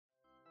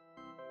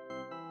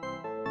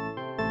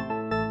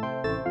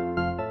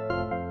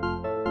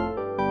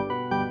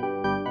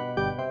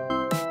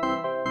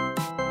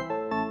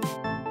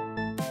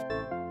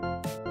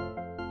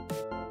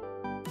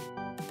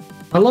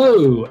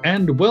Hello,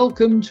 and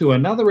welcome to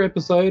another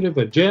episode of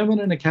A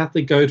German and a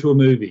Catholic Go to a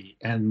Movie.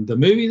 And the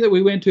movie that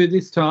we went to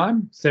this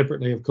time,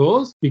 separately of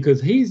course,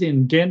 because he's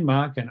in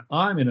Denmark and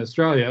I'm in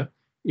Australia,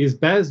 is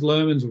Baz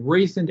Luhrmann's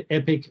recent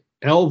epic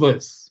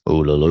Elvis.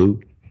 Ooh.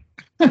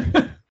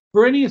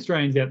 For any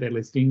Australians out there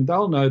listening,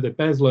 they'll know that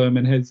Baz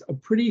Luhrmann has a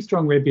pretty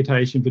strong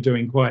reputation for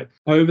doing quite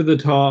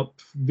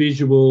over-the-top,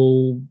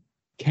 visual,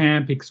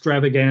 camp,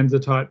 extravaganza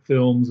type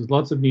films with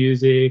lots of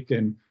music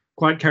and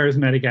quite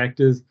charismatic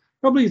actors.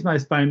 Probably his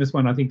most famous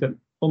one, I think, that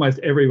almost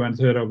everyone's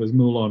heard of, is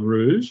Moulin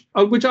Rouge,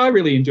 which I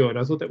really enjoyed.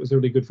 I thought that was a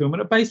really good film.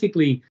 And it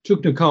basically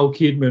took Nicole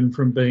Kidman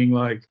from being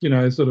like,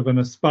 sort of an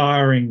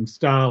aspiring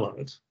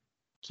starlet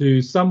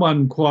to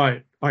someone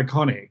quite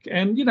iconic.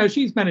 And,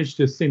 she's managed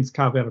to since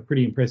carve out a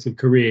pretty impressive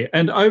career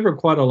and over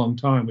quite a long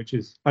time, which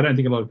is, I don't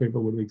think a lot of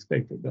people would have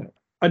expected that.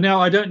 Now,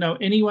 I don't know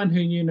anyone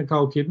who knew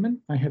Nicole Kidman,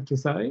 I have to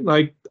say.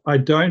 I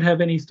don't have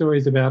any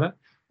stories about it.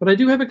 But I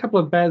do have a couple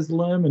of Baz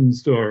Luhrmann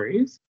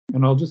stories,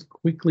 and I'll just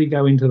quickly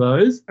go into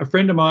those. A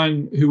friend of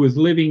mine who was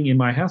living in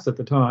my house at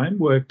the time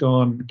worked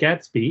on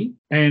Gatsby,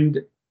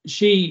 and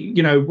she,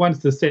 once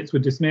the sets were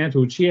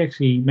dismantled, she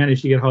actually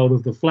managed to get hold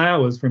of the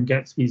flowers from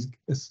Gatsby's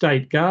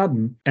estate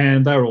garden,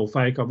 and they were all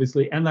fake,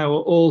 obviously, and they were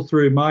all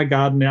through my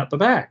garden out the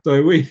back.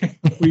 So we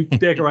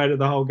decorated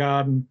the whole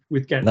garden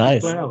with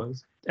Gatsby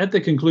flowers. At the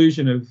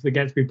conclusion of the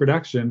Gatsby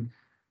production,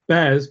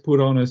 Baz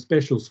put on a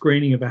special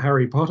screening of a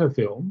Harry Potter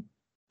film,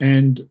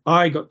 and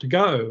I got to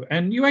go.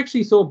 And you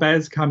actually saw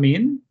Baz come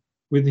in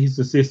with his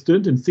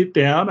assistant and sit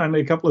down only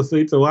a couple of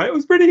seats away. It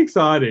was pretty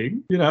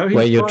exciting.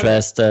 Were you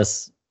dressed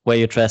as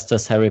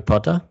Harry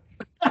Potter?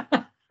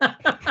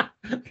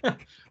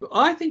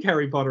 I think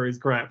Harry Potter is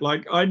crap.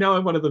 I know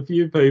I'm one of the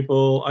few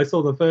people. I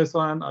saw the first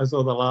one. I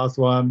saw the last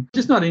one.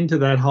 Just not into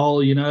that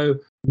whole,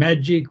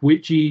 magic,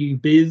 witchy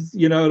biz,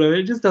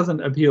 it just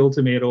doesn't appeal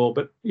to me at all.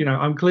 But,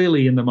 I'm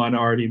clearly in the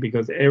minority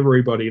because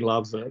everybody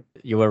loves it.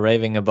 You were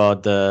raving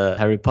about the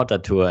Harry Potter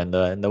tour in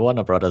the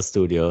Warner Brothers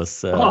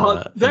studios in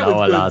our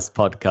last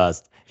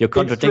podcast. You're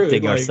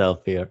contradicting yourself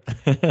here.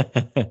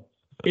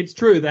 It's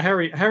true. The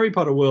Harry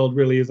Potter world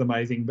really is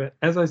amazing. But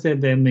as I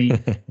said then,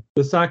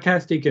 the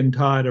sarcastic and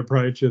tired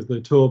approach of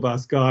the tour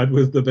bus guide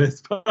was the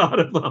best part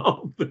of the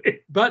whole thing.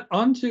 But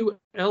on to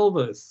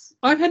Elvis.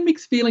 I've had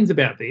mixed feelings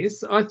about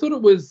this. I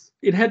thought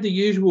it had the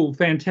usual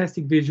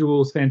fantastic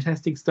visuals,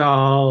 fantastic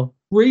style,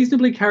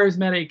 reasonably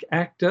charismatic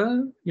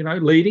actor,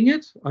 leading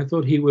it. I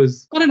thought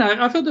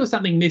I felt there was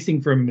something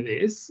missing from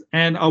this,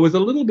 and I was a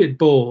little bit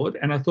bored,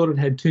 and I thought it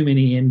had too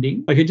many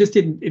endings.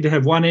 It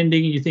had one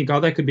ending and you think, oh,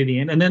 that could be the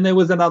end. And then there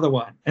was another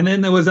one. And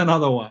then there was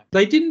another one.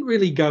 They didn't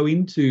really go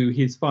into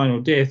his final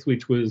death,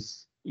 which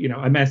was,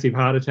 a massive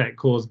heart attack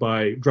caused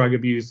by drug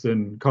abuse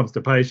and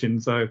constipation.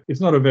 So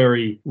it's not a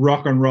very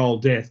rock and roll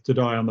death to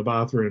die on the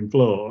bathroom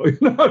floor.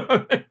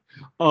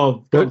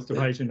 Of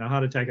constipation, a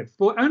heart attack at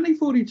only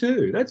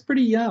 42. That's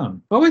pretty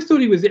young. I always thought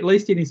he was at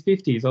least in his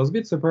 50s. I was a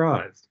bit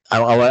surprised.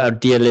 Our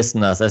dear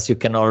listeners, as you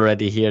can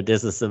already hear,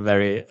 this is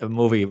a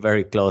movie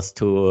very close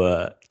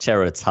to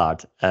Jared's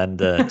heart and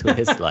to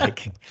his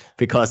liking,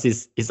 because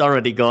he's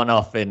already gone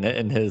off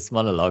in his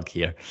monologue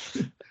here.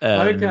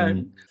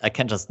 Okay. I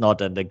can just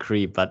nod and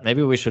agree, but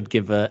maybe we should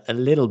give a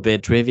little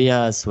bit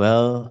trivia as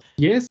well.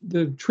 Yes,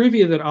 the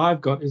trivia that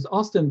I've got is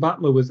Austin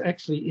Butler was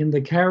actually in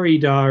the Carrie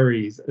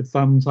Diaries at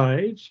some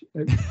stage.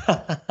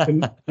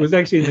 Was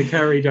actually in the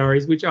Carrie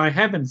Diaries, which I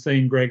haven't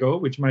seen, Gregor,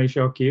 which may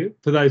shock you.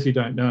 For those who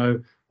don't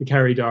know, the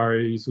Carrie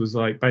Diaries was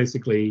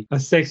basically a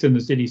Sex and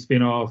the City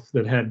spin-off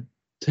that had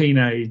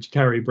teenage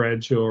Carrie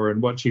Bradshaw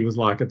and what she was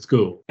like at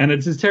school. And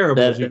it's as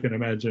terrible as you can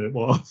imagine it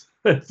was.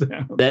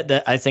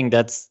 I think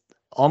that's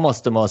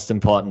almost the most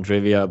important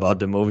trivia about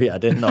the movie. I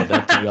didn't know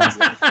that, to be honest.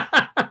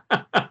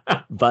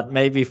 But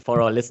maybe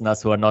for our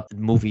listeners who are not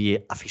movie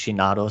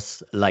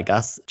aficionados like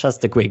us,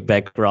 just a quick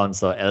background.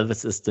 So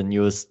Elvis is the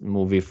newest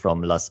movie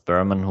from Lars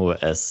Berman, who,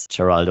 as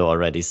Geraldo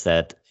already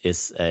said,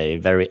 is a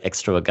very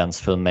extravagant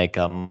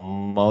filmmaker,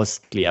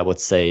 mostly, I would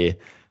say,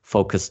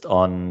 focused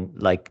on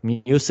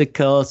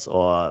musicals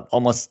or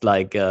almost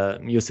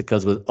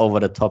musicals with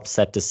over-the-top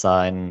set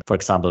design. For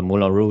example,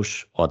 Moulin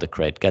Rouge or The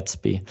Great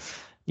Gatsby.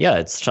 Yeah,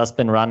 it's just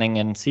been running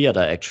in theater,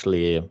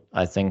 actually,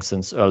 I think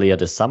since earlier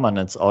this summer, and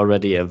it's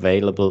already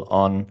available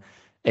on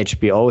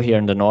HBO here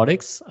in the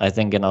Nordics. I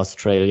think in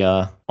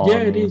Australia. Yeah,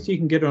 it is. You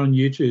can get it on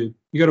YouTube.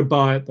 You got to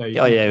buy it, though.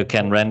 You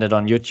can rent it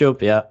on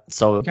YouTube. Yeah.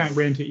 So you can't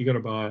rent it. You got to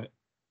buy it.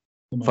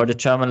 For the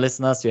German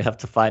listeners, you have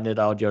to find it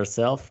out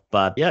yourself.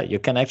 But yeah, you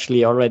can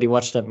actually already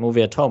watch that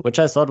movie at home, which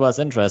I thought was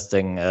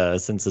interesting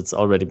since it's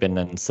already been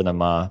in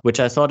cinema, which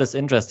I thought is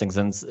interesting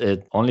since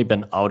it only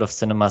been out of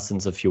cinema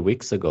since a few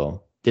weeks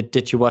ago.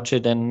 Did you watch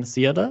it in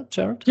theater,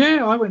 Jared?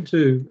 Yeah, I went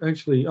to a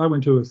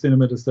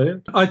cinema to see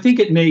it. I think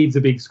it needs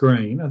a big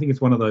screen. I think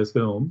it's one of those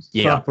films.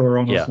 Suffer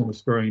on a small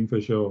screen for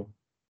sure.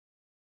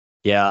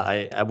 Yeah,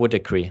 I would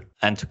agree.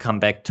 And to come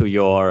back to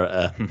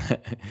your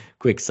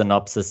quick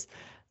synopsis,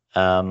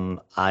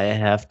 I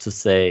have to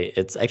say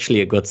it's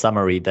actually a good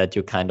summary that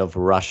you kind of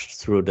rushed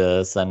through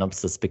the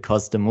synopsis,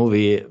 because the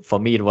movie, for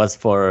me, it was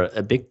for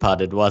a big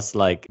part. It was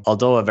like,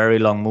 although a very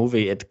long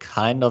movie, it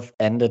kind of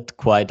ended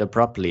quite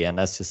abruptly. And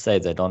as you say,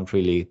 they don't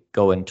really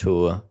go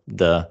into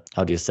the,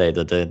 how do you say,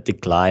 the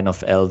decline of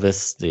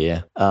Elvis.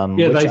 Yeah,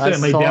 which they I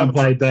certainly thought,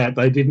 downplayed that.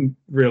 They didn't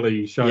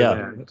really show yeah,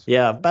 that.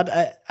 yeah,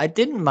 but I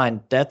didn't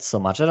mind that so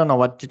much. I don't know,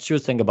 what did you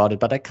think about it?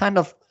 But I kind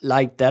of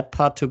like that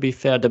part, to be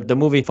fair. The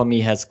movie for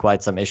me has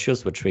quite some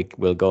issues, which we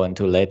will go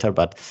into later.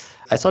 But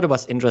I thought it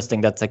was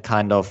interesting that they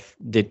kind of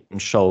didn't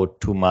show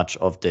too much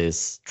of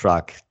this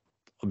drug,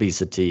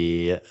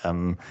 obesity,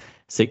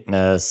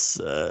 sickness,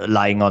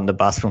 lying on the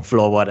bathroom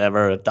floor,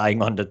 whatever,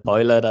 dying on the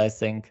toilet, I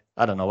think.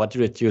 I don't know. What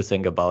did you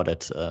think about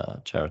it,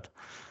 Jared?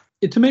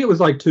 To me, it was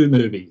like two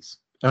movies.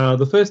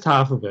 The first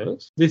half of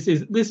it, this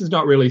is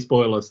not really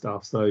spoiler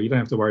stuff, so you don't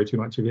have to worry too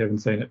much if you haven't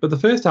seen it. But the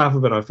first half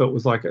of it, I felt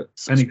was like an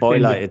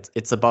spoiler. extended...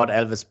 It's about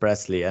Elvis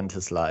Presley and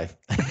his life,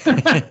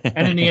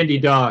 and in the end, he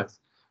dies.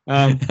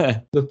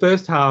 The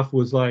first half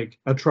was like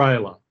a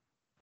trailer.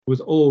 It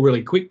was all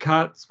really quick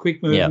cuts,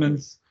 quick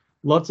movements,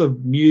 lots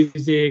of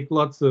music,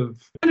 lots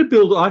of kind of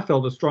build. I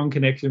felt a strong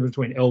connection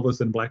between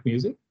Elvis and black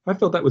music. I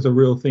felt that was a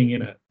real thing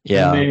in it.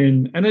 Yeah,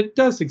 and it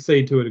does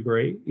succeed to a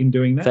degree in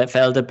doing that.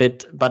 Felt a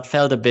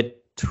bit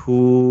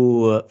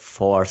too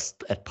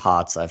forced at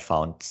parts, I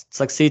found.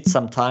 Succeeds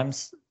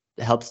sometimes,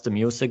 helps the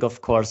music,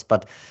 of course,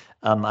 but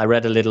I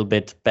read a little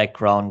bit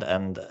background,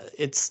 and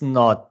it's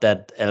not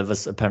that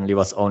Elvis apparently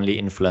was only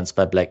influenced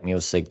by black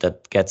music.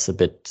 That gets a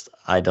bit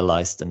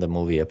idolized in the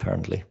movie,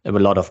 apparently. A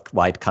lot of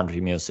white country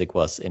music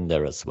was in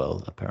there as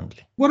well,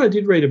 apparently. What I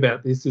did read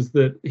about this is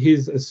that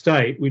his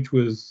estate, which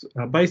was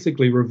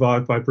basically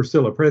revived by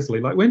Priscilla Presley,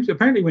 like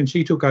when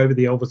she took over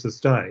the Elvis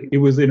estate, it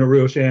was in a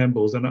real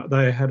shambles and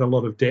they had a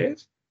lot of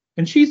debt.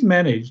 And she's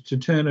managed to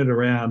turn it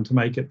around to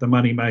make it the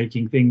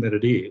money-making thing that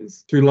it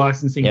is through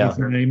licensing his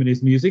name and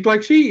his music.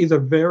 Like, she is a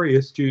very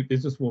astute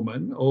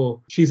businesswoman, or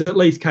she's at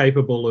least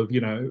capable of,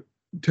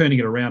 turning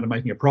it around and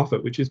making a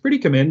profit, which is pretty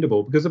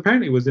commendable, because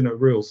apparently it was in a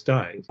real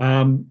state.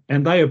 And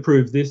they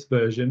approved this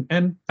version.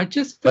 And I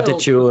just felt...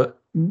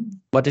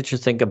 What did you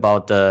think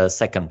about the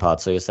second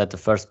part? So you said the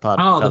first part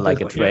felt like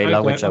a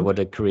trailer, which I would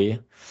agree.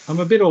 I'm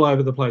a bit all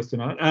over the place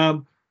tonight.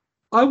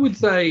 I would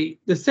say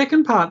the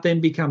second part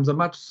then becomes a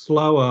much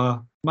slower,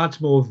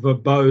 much more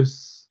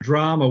verbose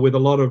drama with a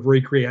lot of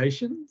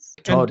recreations.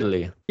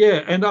 Totally.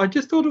 And I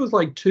just thought it was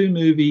like two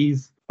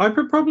movies. I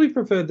probably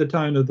preferred the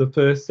tone of the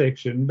first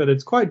section, but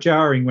it's quite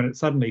jarring when it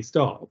suddenly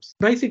stops.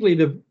 Basically,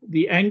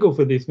 the angle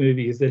for this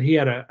movie is that he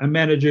had a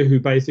manager who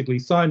basically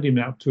signed him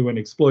up to an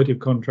exploitive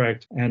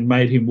contract and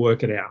made him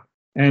work it out.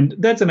 And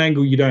that's an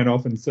angle you don't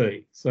often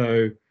see.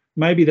 So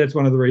maybe that's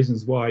one of the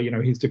reasons why,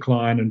 his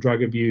decline and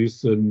drug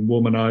abuse and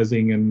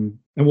womanizing and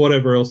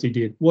whatever else he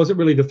did wasn't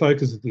really the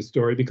focus of this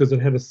story, because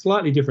it had a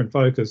slightly different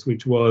focus,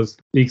 which was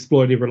the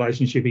exploitive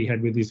relationship he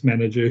had with this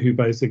manager, who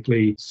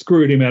basically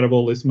screwed him out of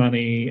all this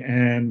money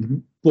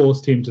and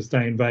forced him to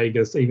stay in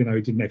Vegas, even though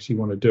he didn't actually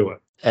want to do it.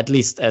 At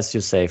least, as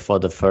you say, for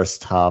the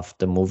first half,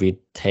 the movie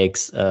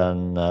takes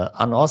an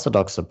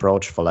unorthodox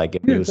approach for like a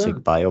music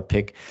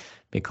biopic,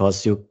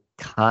 because you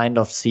kind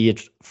of see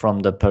it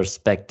from the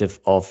perspective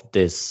of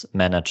this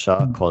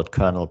manager called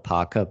Colonel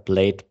Parker,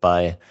 played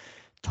by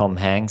Tom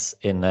Hanks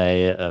in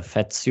a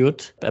fat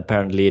suit.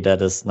 Apparently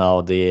that is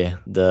now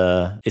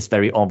is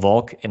very en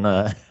vogue in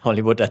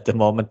Hollywood at the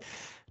moment.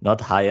 Not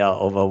hire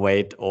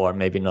overweight or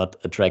maybe not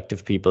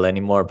attractive people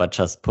anymore, but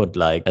just put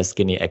like a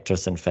skinny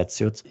actors in fat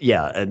suits.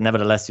 Yeah,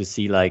 nevertheless, you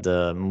see like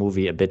the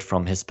movie a bit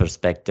from his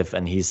perspective,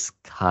 and he's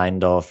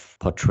kind of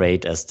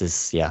portrayed as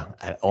this,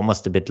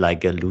 almost a bit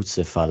like a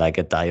Lucifer, like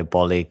a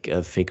diabolic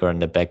figure in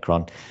the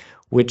background,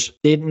 which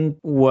didn't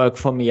work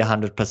for me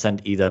 100%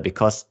 either,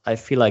 because I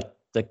feel like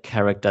the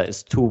character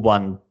is too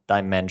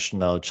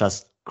one-dimensional,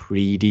 just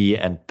greedy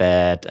and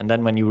bad. And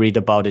then when you read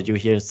about it, you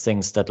hear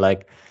things that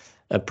like,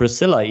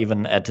 Priscilla,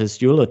 even at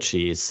his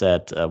eulogy,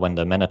 said when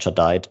the manager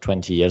died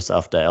 20 years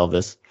after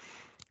Elvis,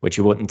 which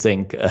you wouldn't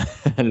think,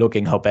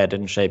 looking how bad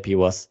in shape he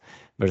was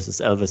versus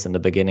Elvis in the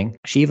beginning.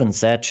 She even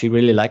said she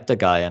really liked the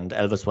guy, and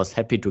Elvis was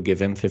happy to give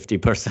him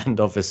 50%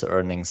 of his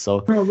earnings.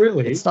 So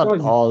really? It's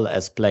not all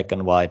as black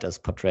and white as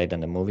portrayed in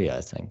the movie, I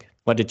think.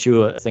 What did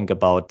you think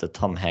about the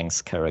Tom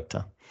Hanks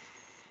character?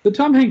 The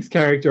Tom Hanks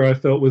character, I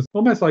felt, was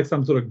almost like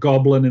some sort of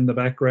goblin in the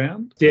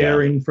background,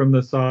 staring from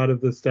the side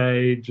of the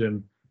stage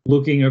and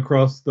looking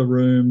across the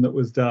room that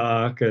was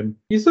dark, and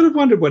you sort of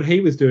wondered what he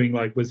was doing.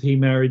 Like, was he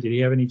married? Did he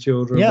have any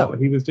children? What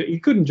he was doing? He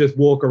couldn't just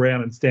walk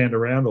around and stand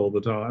around all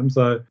the time.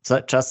 So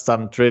just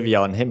some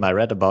trivia on him. I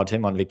read about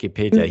him on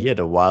Wikipedia. He had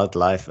a wild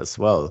life as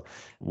well.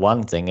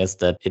 One thing is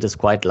that it is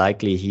quite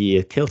likely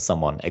he killed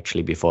someone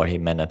actually before he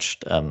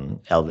managed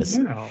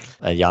Elvis,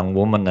 a young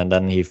woman, and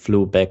then he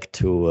flew back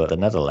to the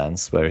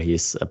Netherlands, where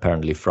he's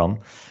apparently from.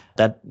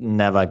 That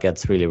never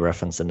gets really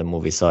referenced in the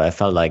movie. So I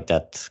felt like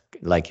that,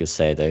 like you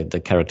say, the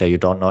character, you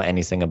don't know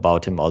anything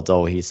about him,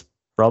 although he's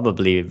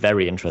probably a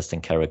very interesting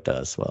character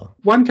as well.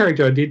 One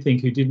character I did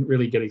think who didn't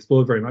really get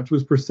explored very much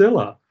was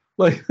Priscilla.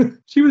 Like,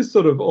 she was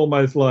sort of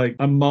almost like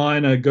a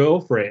minor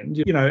girlfriend.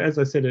 You know, as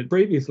I said it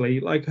previously,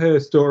 like her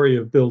story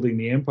of building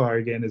the empire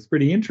again is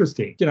pretty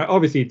interesting. You know,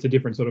 obviously it's a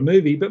different sort of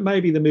movie, but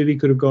maybe the movie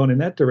could have gone in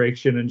that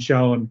direction and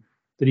shown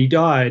that he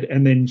died,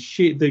 and then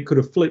they could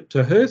have flipped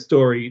to her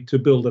story to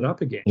build it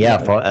up again. Yeah,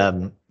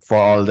 for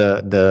all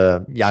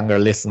the younger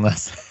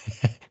listeners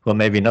who are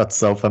maybe not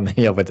so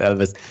familiar with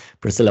Elvis,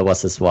 Priscilla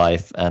was his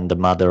wife and the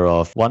mother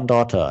of one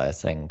daughter, I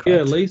think. Yeah,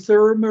 right? Lisa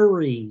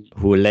Marie.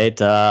 Who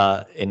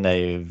later, in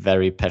a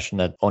very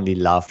passionate, only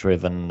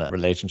love-driven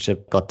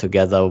relationship, got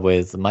together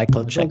with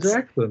Michael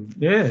Jackson.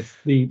 Yes,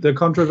 the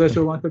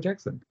controversial Michael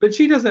Jackson. But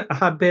she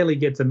barely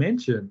gets a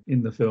mention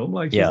in the film.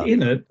 Like, she's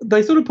in it.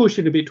 They sort of push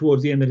it a bit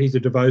towards the end that he's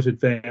a devoted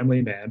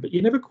family man, but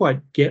you never quite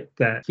get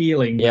that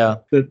feeling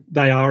that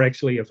they are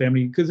actually a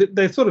family, because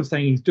they're sort of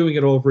saying he's doing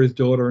it all for his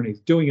daughter and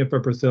he's doing it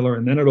for Priscilla,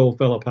 and then it all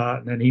fell apart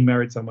and then he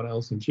married someone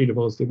else and she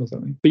divorced him or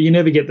something. But you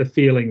never get the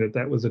feeling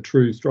that was a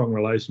true, strong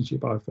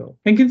relationship, I felt.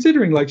 And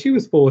considering, like, she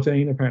was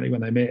 14 apparently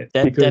when they met.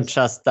 That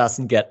just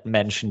doesn't get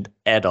mentioned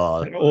at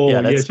all.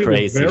 Yeah, that's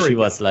crazy.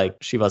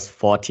 She was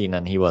 14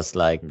 and he was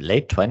like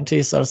late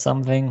 20s or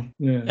something.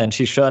 Yeah. And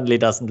she certainly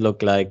doesn't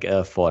look like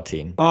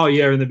 14. Oh,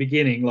 yeah, in the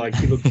beginning, like,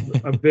 she looks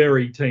a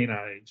very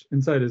teenage.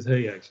 And so does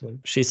he, actually.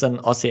 She's an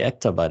Aussie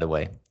actor, by the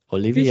way.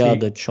 Olivia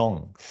de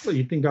Jong. Well,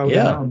 you'd think I would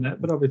know on that,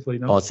 but obviously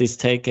not. Aussie's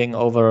taking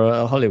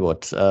over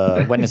Hollywood.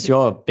 When is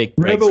your big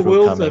breakthrough Rebel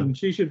Wilson, coming?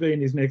 She should be in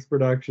his next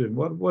production.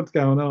 What's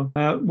going on?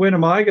 When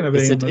am I going to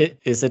be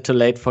Is it too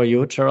late for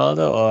you,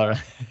 Geraldo?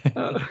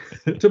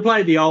 Or to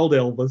play the old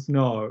Elvis?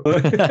 No.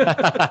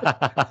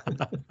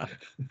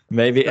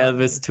 Maybe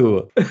Elvis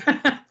too.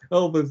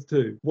 Elvis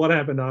too. What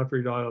happened after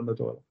he died on the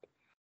toilet?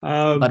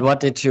 But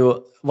what did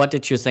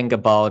you think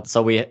about?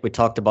 So we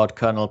talked about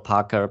Colonel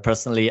Parker.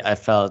 Personally, I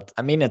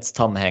mean, it's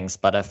Tom Hanks,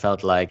 but I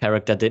felt like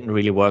character didn't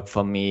really work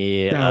for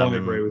me. No, I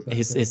agree with that.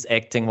 His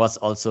acting was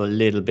also a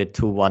little bit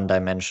too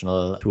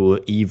one-dimensional,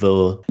 too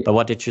evil. But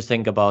what did you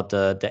think about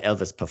the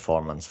Elvis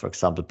performance, for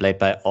example, played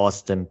by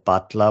Austin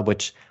Butler,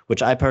 which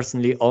I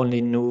personally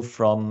only knew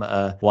from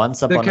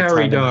Once Upon a Time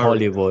in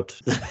Hollywood.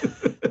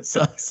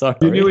 Sorry.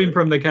 You knew him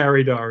from the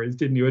Carrie Diaries,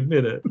 didn't you?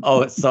 Admit it.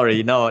 Oh,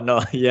 sorry. No.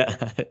 Yeah,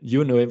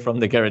 you knew him from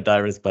the Carrie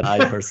Diaries, but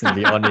I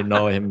personally only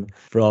know him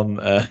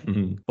from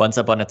Once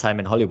Upon a Time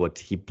in Hollywood.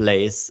 He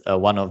plays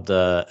one of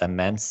the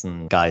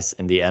Manson guys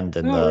in the end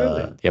in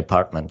the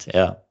apartment.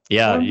 Yeah.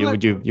 Yeah,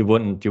 you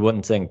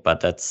wouldn't think, but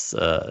that's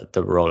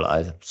the role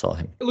I saw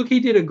him. Look, he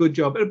did a good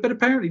job. But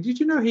apparently, did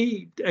you know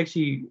he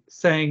actually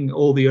sang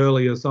all the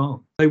earlier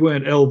songs? They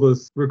weren't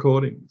Elvis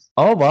recordings.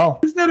 Oh, wow.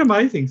 Isn't that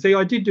amazing? See,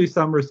 I did do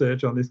some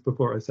research on this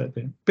before I sat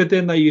down. But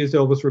then they used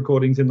Elvis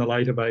recordings in the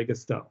later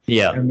Vegas stuff.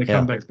 Yeah. And the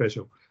comeback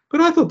special.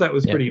 But I thought that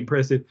was pretty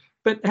impressive.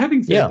 But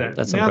having said that,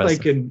 now impressive.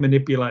 They can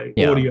manipulate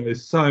audio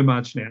so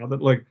much now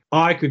that, like,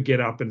 I could get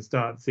up and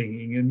start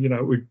singing and, you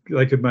know,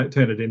 they could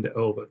turn it into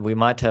Elvis. We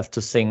might have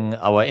to sing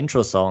our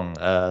intro song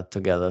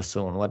together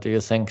soon. What do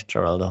you think,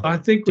 Geraldo? I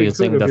think do you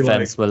think the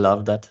fans will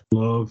love that?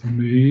 Love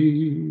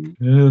me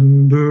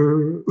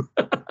tender.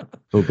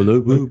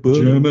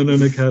 German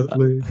and a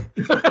Catholic.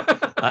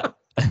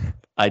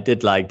 I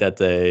did like that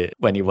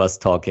when he was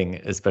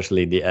talking,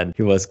 especially in the end,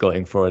 he was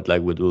going for it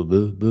like with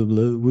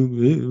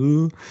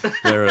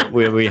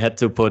where we had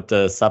to put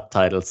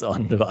subtitles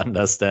on to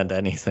understand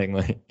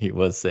anything he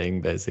was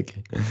saying,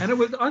 basically. And I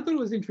thought it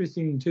was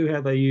interesting too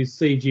how they used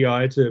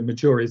CGI to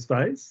mature his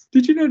face.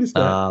 Did you notice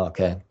that? Ah,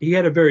 okay. He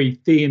had a very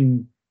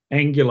thin,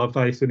 angular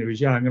face when he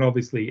was young, and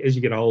obviously as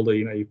you get older,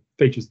 you know, your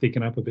features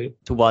thicken up a bit.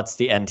 Towards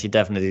the end, he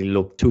definitely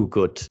looked too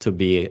good to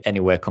be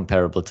anywhere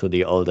comparable to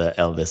the older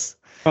Elvis.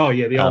 Oh,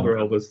 yeah, the older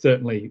Elvis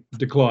certainly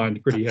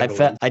declined pretty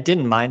heavily. I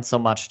didn't mind so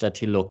much that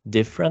he looked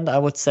different, I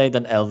would say,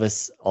 than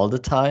Elvis all the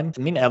time.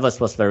 I mean, Elvis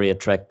was very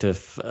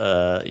attractive,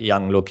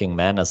 young-looking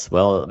man as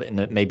well,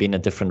 maybe in a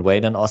different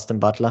way than Austin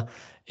Butler.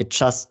 It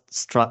just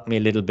struck me a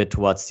little bit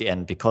towards the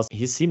end because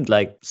he seemed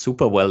like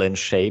super well in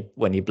shape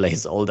when he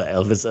plays older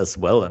Elvis as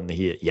well. And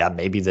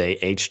maybe they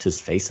aged his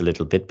face a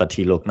little bit, but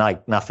he looked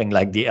like nothing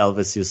like the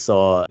Elvis you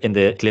saw in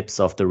the clips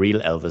of the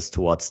real Elvis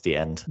towards the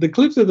end. The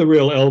clips of the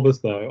real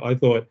Elvis, though, I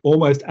thought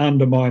almost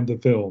undermined the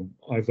film,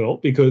 I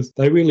felt, because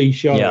they really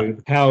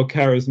showed how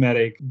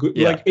charismatic,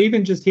 like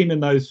even just him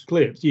in those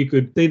clips, you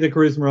could see the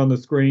charisma on the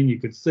screen, you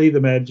could see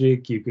the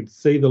magic, you could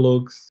see the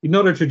looks. You're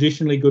not a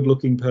traditionally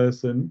good-looking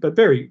person, but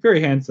very,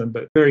 very handsome,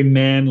 but very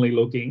manly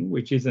looking,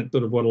 which isn't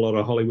sort of what a lot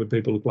of Hollywood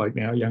people look like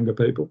now, younger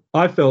people.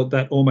 I felt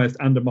that almost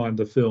undermined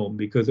the film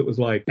because it was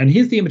like, and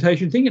here's the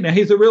imitation thing, and now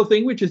here's the real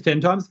thing, which is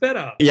 10 times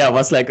better. Yeah, it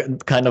was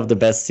like kind of the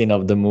best scene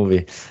of the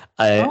movie.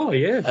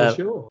 For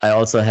sure. I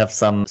also have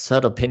some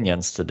third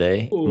opinions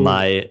today. Ooh.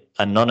 My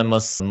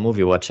anonymous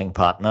movie watching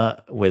partner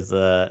with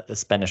a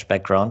Spanish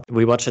background,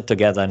 we watched it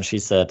together and she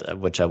said,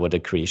 which I would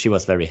agree, she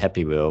was very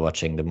happy we were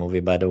watching the movie,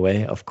 by the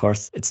way, of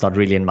course. It's not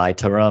really in my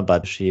terror,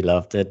 but she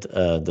loved it,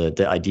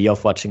 the idea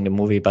of watching the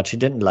movie, but she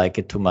didn't like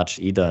it too much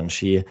either. And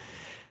she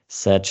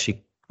said she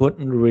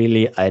couldn't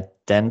really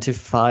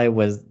identify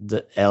with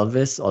the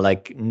Elvis or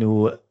like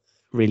knew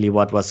really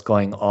what was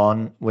going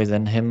on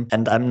within him.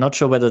 And I'm not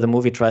sure whether the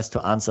movie tries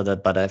to answer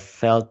that, but I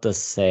felt the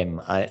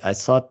same. I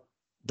thought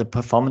the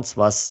performance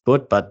was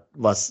good, but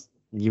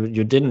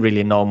you didn't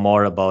really know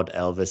more about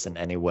Elvis in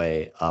any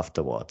way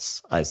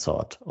afterwards, I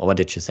thought. Or what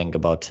did you think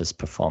about his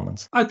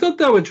performance? I thought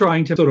they were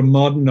trying to sort of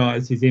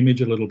modernize his image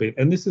a little bit.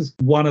 And this is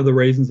one of the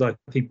reasons I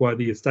think why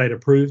the estate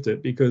approved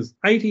it, because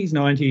 80s,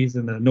 90s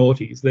and the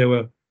noughties, there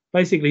were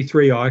basically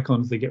three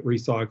icons that get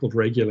recycled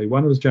regularly.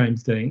 One was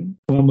James Dean,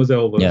 one was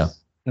Elvis,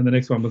 and the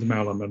next one was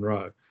Marilyn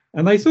Monroe.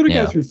 And they sort of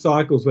go through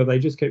cycles where they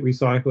just keep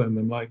recycling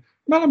them. Like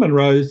Marilyn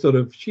Monroe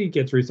she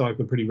gets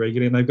recycled pretty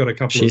regularly, and they've got a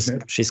couple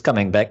of... She's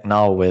coming back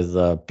now with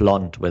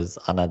Blonde with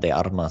Ana de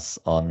Armas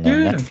on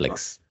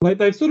Netflix. Like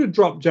they've sort of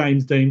dropped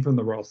James Dean from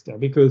the roster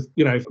because,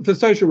 for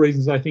social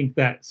reasons, I think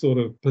that sort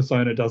of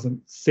persona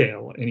doesn't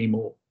sell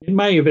anymore. It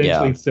may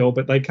eventually sell,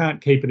 but they can't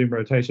keep it in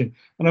rotation.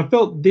 And I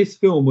felt this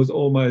film was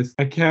almost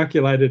a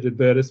calculated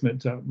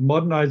advertisement to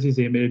modernize his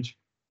image,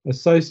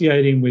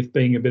 associating with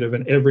being a bit of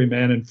an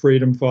everyman and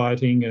freedom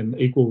fighting and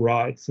equal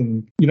rights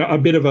and, a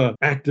bit of an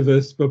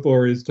activist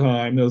before his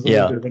time. There was a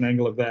little bit of an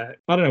angle of that.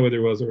 I don't know whether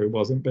he was or he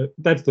wasn't, but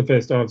that's the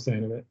first I've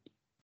seen of it.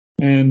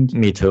 And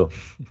me too.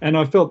 And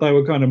I felt they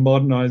were kind of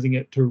modernizing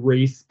it to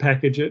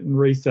repackage it and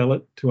resell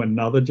it to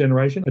another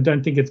generation. I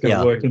don't think it's going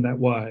to work in that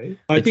way.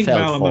 I think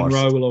Marilyn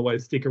Monroe will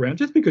always stick around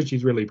just because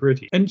she's really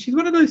pretty. And she's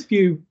one of those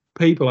few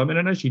people. I mean,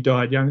 I know she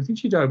died young. I think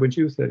she died when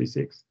she was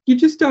 36. You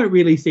just don't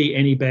really see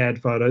any bad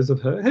photos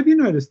of her. Have you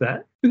noticed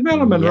that? With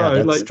Marilyn Monroe,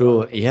 yeah, that's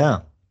true. Yeah.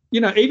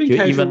 Even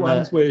casual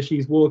ones where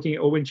she's walking,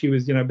 or when she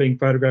was, being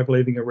photographed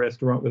leaving a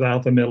restaurant with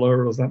Arthur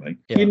Miller or something.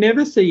 Yeah. You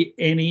never see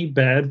any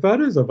bad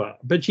photos of her,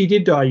 but she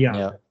did die young.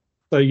 Yeah.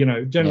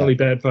 So, generally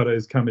bad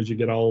photos come as you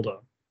get older.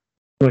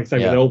 Like say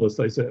with Elvis,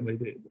 they certainly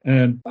did.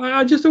 And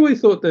I just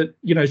always thought that,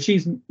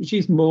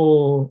 she's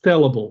more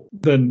sellable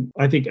than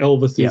I think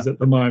Elvis is at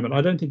the moment.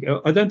 I don't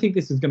think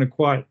this is going to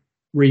quite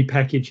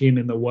repackage him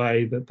in the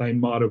way that they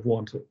might have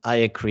wanted. I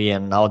agree.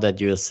 And now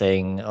that you're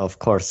saying, of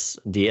course,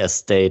 the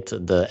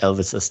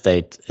Elvis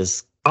estate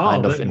is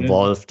kind of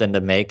involved in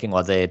the making,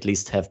 or they at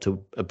least have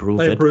to approve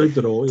it. They approved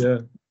it all, yeah.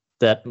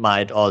 That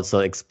might also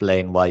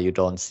explain why you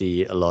don't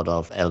see a lot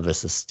of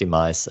Elvis's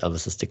demise,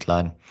 Elvis's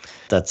decline.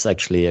 That's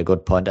actually a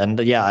good point. And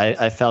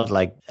I felt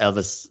like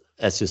Elvis,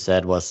 as you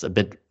said, was a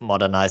bit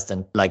modernized,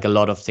 and like a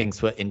lot of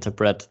things were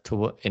interpreted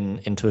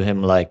into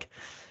him, like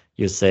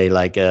you say,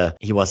 like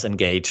he was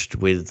engaged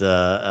with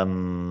the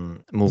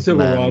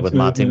movement with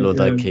Martin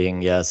Luther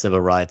King, civil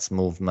rights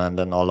movement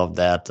and all of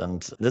that.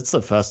 And that's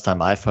the first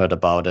time I've heard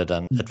about it.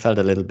 And it felt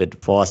a little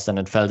bit forced, and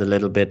it felt a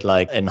little bit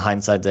like in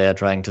hindsight they're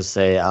trying to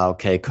say,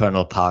 okay,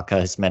 Colonel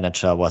Parker, his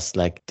manager, was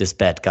like this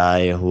bad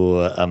guy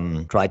who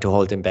tried to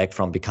hold him back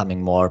from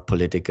becoming more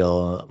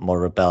political,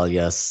 more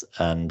rebellious,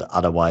 and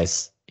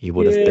otherwise he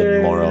would have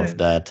been more of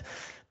that.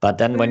 But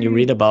then when you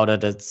read about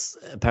it, it's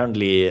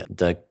apparently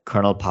the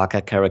Colonel Parker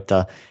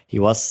character, he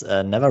was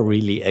never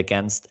really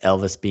against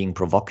Elvis being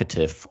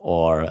provocative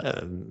or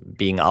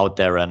being out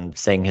there and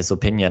saying his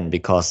opinion,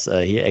 because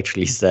he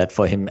actually said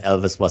for him,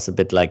 Elvis was a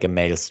bit like a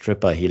male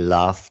stripper. He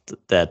laughed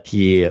that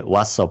he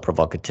was so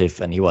provocative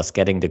and he was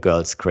getting the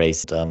girls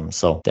crazy.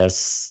 So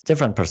there's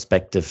different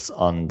perspectives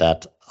on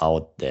that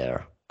out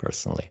there.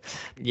 Personally.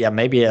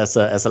 Maybe as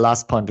a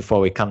last point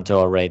before we come to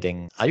our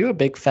rating, are you a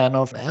big fan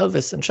of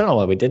Elvis in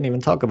general? We didn't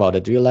even talk about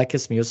it. Do you like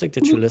his music?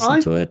 Did you listen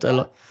to it?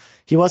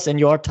 He was in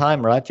your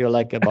time, right? You're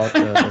like about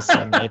the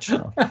same age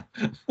now.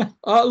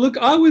 Look,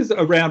 I was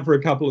around for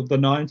a couple of the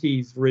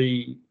 90s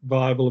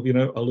revival of,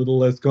 a little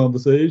less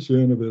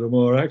conversation, a bit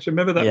more action.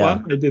 Remember that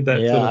one? They did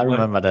that. Yeah, I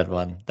remember that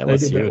one. That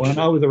was huge. That one.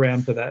 I was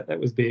around for that. That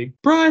was big.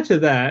 Prior to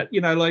that,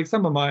 like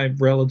some of my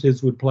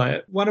relatives would play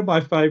it. One of my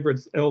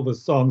favorites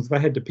Elvis songs, if I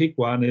had to pick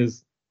one,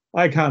 is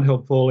I Can't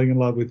Help Falling in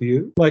Love with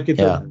You. Like it's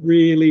a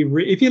really,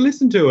 if you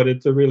listen to it,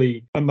 it's a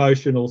really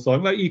emotional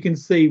song. Like you can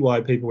see why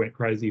people went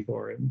crazy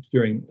for him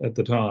at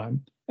the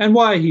time and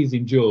why he's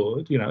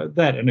endured,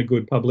 that and a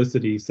good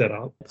publicity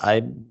setup.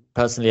 I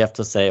personally have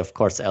to say, of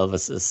course,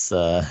 Elvis is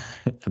a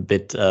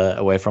bit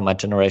away from my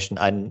generation.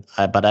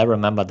 But I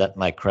remember that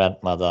my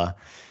grandmother,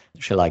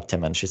 she liked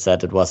him, and she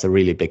said it was a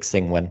really big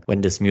thing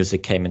when this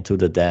music came into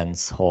the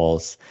dance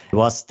halls. It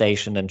was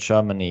stationed in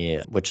Germany,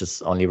 which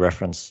is only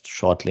referenced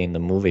shortly in the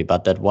movie,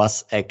 but that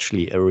was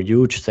actually a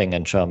huge thing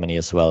in Germany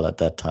as well at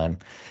that time,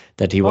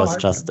 that he was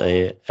just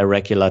a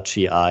regular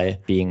GI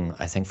being,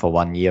 I think for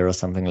 1 year or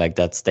something like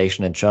that,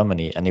 stationed in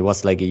Germany. And he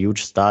was like a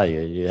huge star.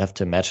 You have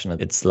to imagine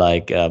it. It's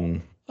like...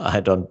 I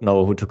don't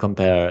know who to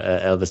compare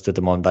Elvis to at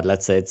the moment, but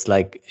let's say it's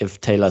like if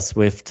Taylor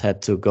Swift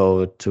had to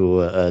go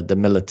to the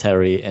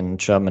military in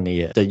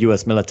Germany, the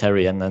US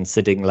military, and then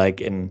sitting like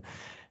in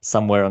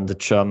somewhere on the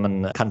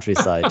German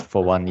countryside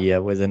for 1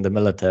 year within the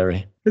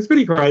military. It's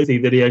pretty crazy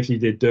that he actually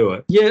did do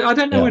it. Yeah, I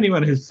don't know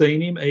anyone who's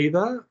seen him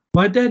either.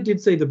 My dad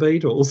did see the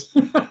Beatles.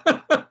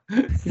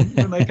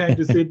 when they came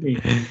to Sydney.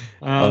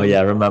 Oh yeah,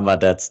 I remember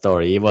that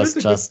story. He was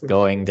That's a good just story.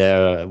 going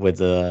there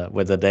with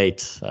a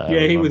date. I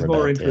Yeah, he was remember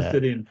more that,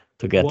 interested in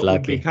to get what would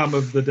lucky. become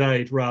of the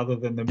date rather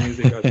than the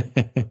music, I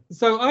think.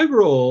 So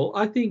overall,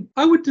 I think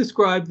I would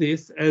describe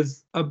this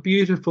as a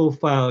beautiful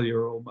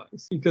failure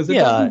almost, because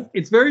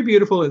it's very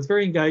beautiful, it's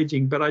very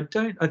engaging, but I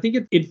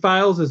think it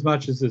fails as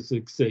much as it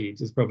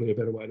succeeds is probably a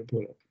better way to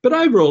put it. But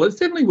overall, it's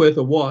definitely worth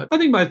a watch. I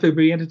think most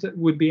people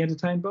would be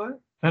entertained by it,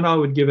 and I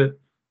would give it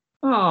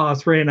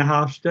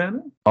 3.5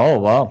 stars. Oh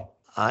wow.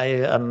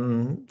 I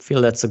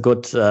feel that's a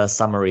good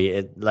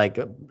summary.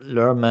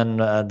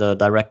 Lerman, the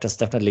director's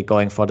definitely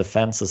going for the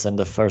fences in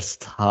the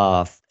first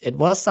half. It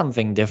was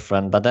something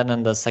different, but then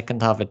in the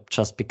second half, it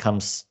just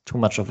becomes too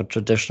much of a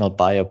traditional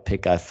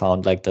biopic. I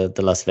found like the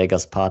Las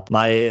Vegas part.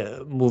 My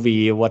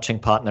movie watching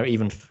partner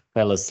even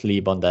fell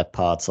asleep on that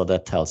part, so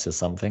that tells you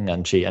something.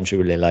 And she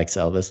really likes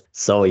Elvis.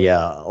 So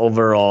yeah,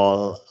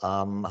 overall,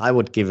 I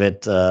would give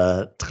it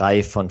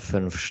 3 von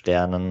 5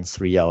 Sternen,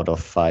 3 out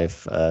of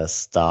 5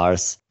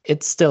 stars.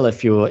 It's still,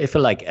 if you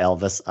like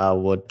Elvis, I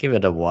would give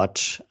it a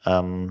watch.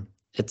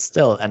 It's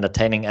still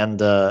entertaining, and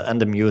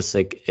the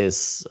music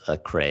is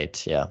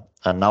great. Yeah,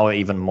 and now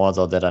even more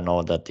so that I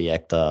know that the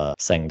actor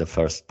sang the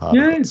first part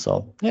of it.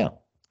 So yeah,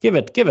 give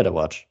it a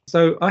watch.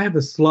 So I have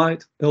a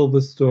slight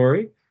Elvis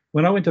story.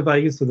 When I went to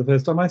Vegas for the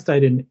first time, I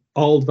stayed in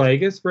Old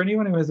Vegas. For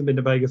anyone who hasn't been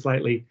to Vegas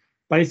lately,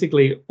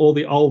 basically all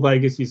the old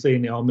Vegas you see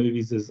in the old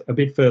movies is a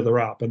bit further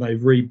up, and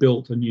they've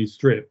rebuilt a new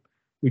strip,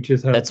 which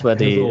is that's where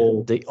the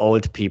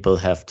old people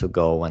have to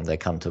go when they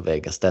come to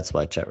Vegas. That's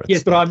why Jared.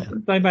 Yes,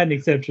 but they made an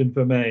exception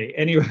for me.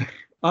 Anyway,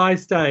 I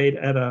stayed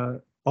at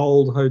a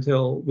old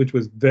hotel which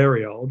was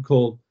very old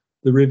called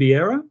the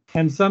Riviera,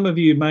 and some of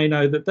you may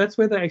know that that's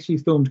where they actually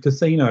filmed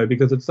Casino,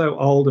 because it's so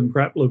old and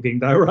crap looking.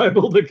 They were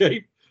able to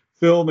keep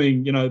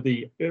filming,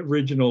 the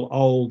original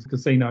old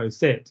Casino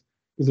set,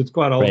 because it's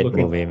quite old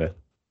looking. Great movie.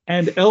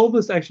 And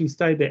Elvis actually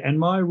stayed there, and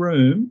my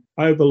room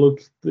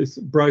overlooked this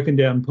broken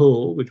down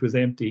pool, which was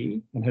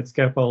empty and had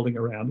scaffolding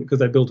around it because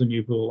they built a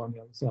new pool on the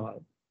other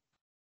side.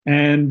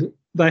 And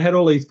they had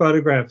all these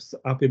photographs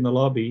up in the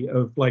lobby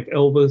of like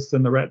Elvis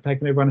and the Rat Pack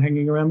and everyone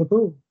hanging around the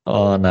pool.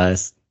 Oh,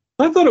 nice.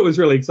 I thought it was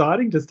really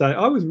exciting to stay.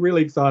 I was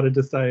really excited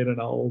to stay in an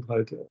old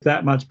hotel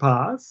that much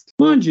past.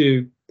 Mind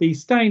you, the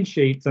stained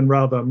sheets and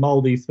rather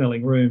mouldy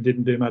smelling room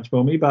didn't do much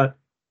for me, but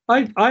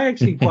I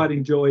actually quite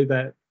enjoy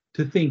that,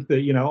 to think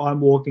that,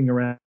 I'm walking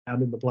around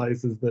in the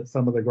places that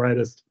some of the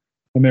greatest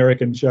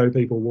American show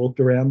people walked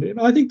around in.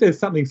 I think there's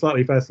something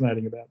slightly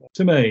fascinating about that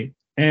to me.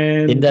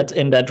 And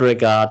in that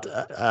regard,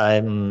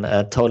 I'm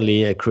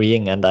totally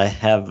agreeing, and I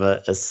have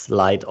a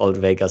slight Old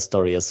Vegas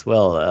story as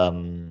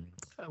well.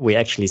 We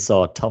actually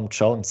saw Tom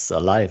Jones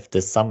live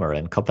this summer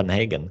in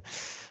Copenhagen.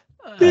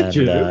 Did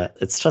you?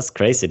 It's just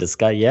crazy. This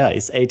guy,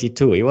 he's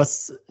 82.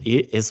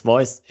 His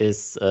voice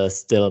is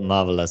still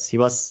marvelous. He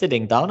was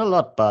sitting down a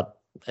lot, but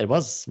it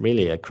was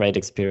really a great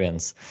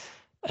experience.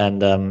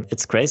 And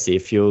it's crazy.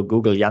 If you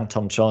Google young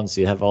Tom Jones,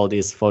 you have all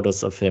these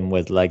photos of him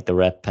with like the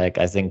Rat Pack,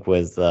 I think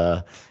with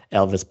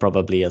Elvis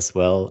probably as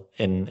well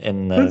in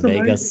Vegas.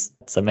 Amazing.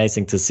 It's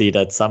amazing to see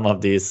that some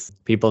of these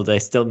people, they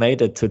still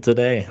made it to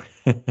today.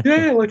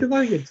 Yeah, like I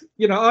think it's,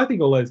 I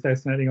think all those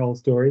fascinating old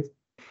stories.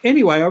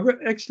 Anyway,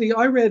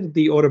 I read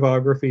the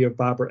autobiography of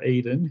Barbara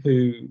Eden,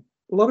 who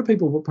a lot of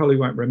people probably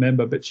won't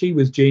remember, but she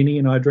was Jeannie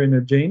in I Dream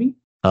of Jeannie.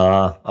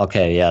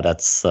 Okay, yeah,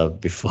 that's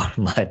before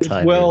my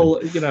time. Well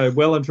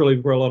and truly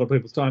before a lot of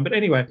people's time. But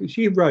anyway,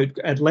 she wrote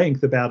at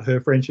length about her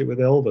friendship with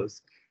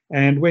Elvis.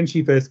 And when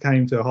she first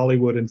came to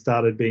Hollywood and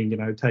started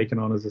being, taken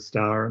on as a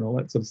star and all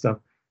that sort of stuff,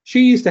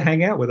 she used to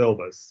hang out with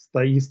Elvis.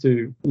 They used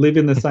to live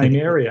in the same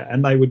area,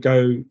 and they would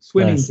go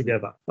swimming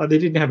together. Like, they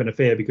didn't have an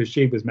affair because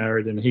she was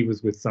married and he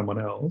was with someone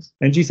else.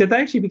 And she said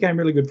they actually became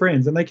really good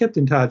friends, and they kept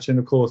in touch. And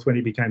of course, when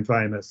he became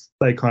famous,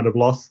 they kind of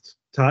lost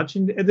touch.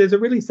 And there's a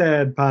really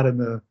sad part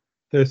in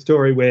her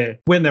story where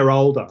when they're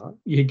older,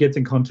 he gets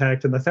in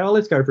contact and they say,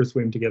 let's go for a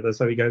swim together.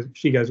 So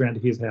she goes around to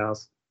his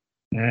house,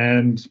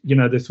 and,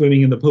 they're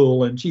swimming in the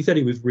pool. And she said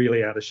he was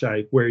really out of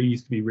shape, where he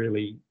used to be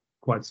really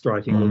quite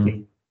striking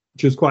looking.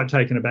 She was quite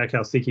taken aback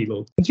how sick he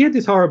looked. And she had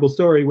this horrible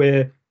story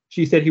where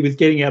she said he was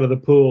getting out of the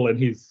pool and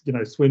his,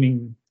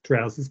 swimming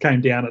trousers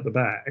came down at the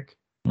back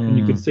and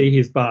you could see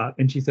his butt.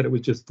 And she said it was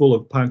just full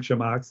of puncture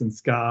marks and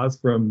scars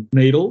from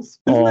needles.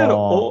 Isn't that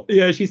all?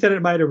 Yeah, she said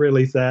it made her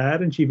really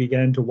sad. And she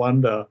began to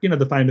wonder,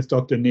 the famous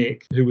Dr.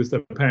 Nick, who was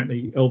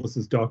apparently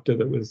Elvis's doctor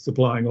that was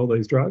supplying all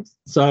these drugs.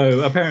 So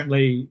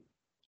apparently,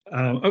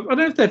 I don't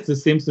know if that's the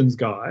Simpsons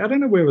guy. I don't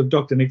know where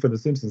Dr. Nick from the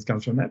Simpsons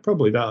comes from. That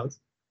probably does.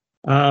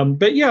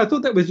 But yeah, I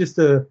thought that was just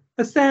a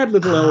sad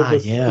little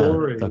Elvis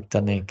story.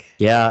 Dr. Nick.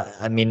 Yeah,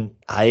 I mean,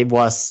 I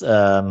was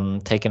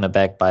taken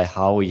aback by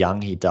how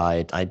young he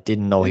died. I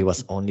didn't know he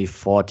was only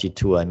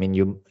 42. I mean,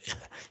 you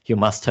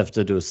must have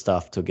to do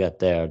stuff to get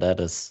there. That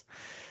is,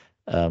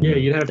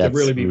 you'd have to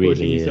really be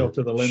pushing yourself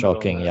to the limit.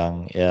 Shocking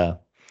young, yeah.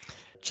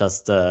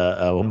 Just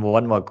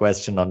one more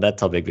question on that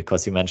topic,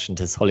 because you mentioned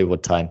his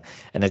Hollywood time,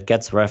 and it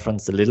gets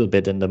referenced a little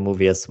bit in the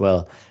movie as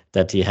well,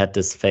 that he had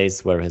this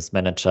phase where his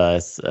manager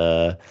is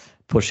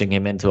pushing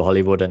him into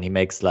Hollywood, and he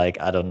makes like,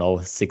 I don't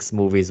know, 6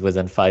 movies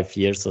within 5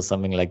 years or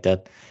something like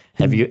that.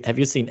 Have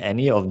you seen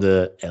any of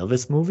the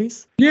Elvis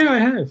movies? Yeah, I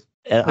have.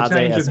 Are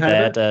they as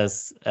bad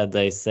as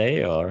they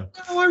say, or?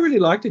 Oh, I really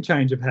liked A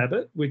Change of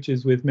Habit, which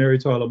is with Mary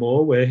Tyler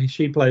Moore, where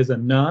she plays a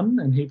nun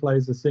and he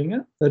plays a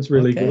singer. That's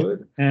really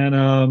good.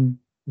 And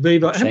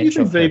Viva. Have you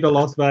seen Viva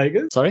Las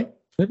Vegas? Sorry?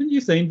 Haven't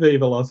you seen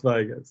Viva Las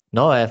Vegas?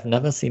 No, I've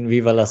never seen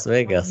Viva Las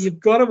Vegas. You've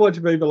got to watch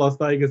Viva Las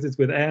Vegas. It's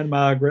with Anne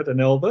Margaret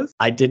and Elvis.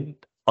 I didn't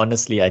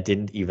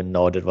even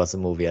know it was a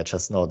movie. I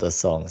just know the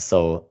song.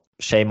 So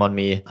shame on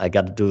me. I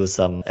got to do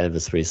some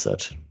Elvis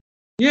research.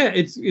 Yeah,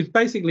 it's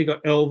basically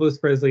got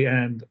Elvis Presley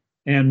and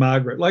Anne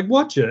Margaret. Like,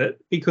 watch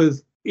it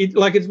because it's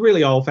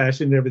really old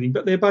fashioned and everything,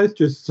 but they're both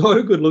just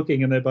so good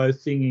looking and they're both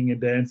singing and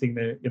dancing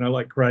there,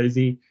 like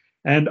crazy.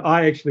 And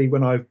I actually,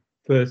 when I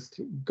first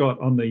got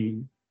on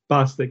the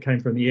bus that came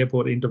from the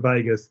airport into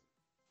Vegas,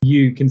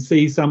 you can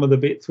see some of the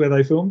bits where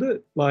they filmed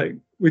it,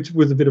 which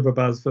was a bit of a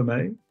buzz for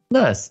me.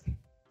 Nice.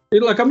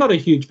 I'm not a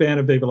huge fan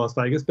of Viva Las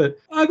Vegas, but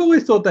I've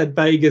always thought that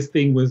Vegas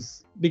thing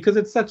was, because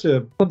it's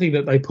something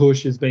that they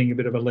push as being a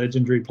bit of a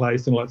legendary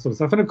place and all that sort of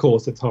stuff. And of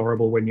course, it's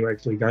horrible when you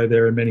actually go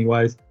there in many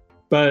ways.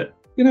 But,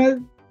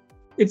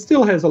 it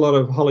still has a lot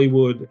of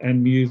Hollywood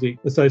and music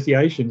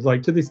associations.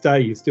 Like, to this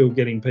day, you're still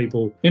getting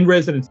people in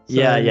residence. So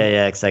yeah,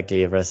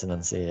 exactly.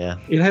 Residency, yeah.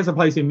 It has a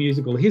place in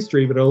musical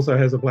history, but it also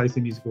has a place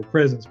in musical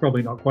presence.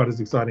 Probably not quite as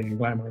exciting and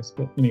glamorous,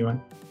 but anyway.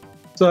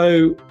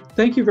 So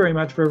thank you very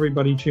much for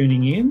everybody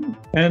tuning in.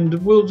 And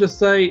we'll just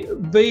say,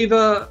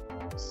 Viva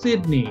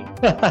Sydney.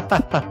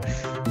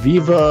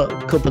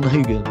 Viva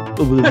Copenhagen.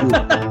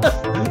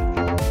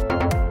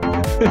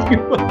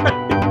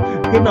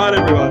 Good night,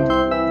 everyone.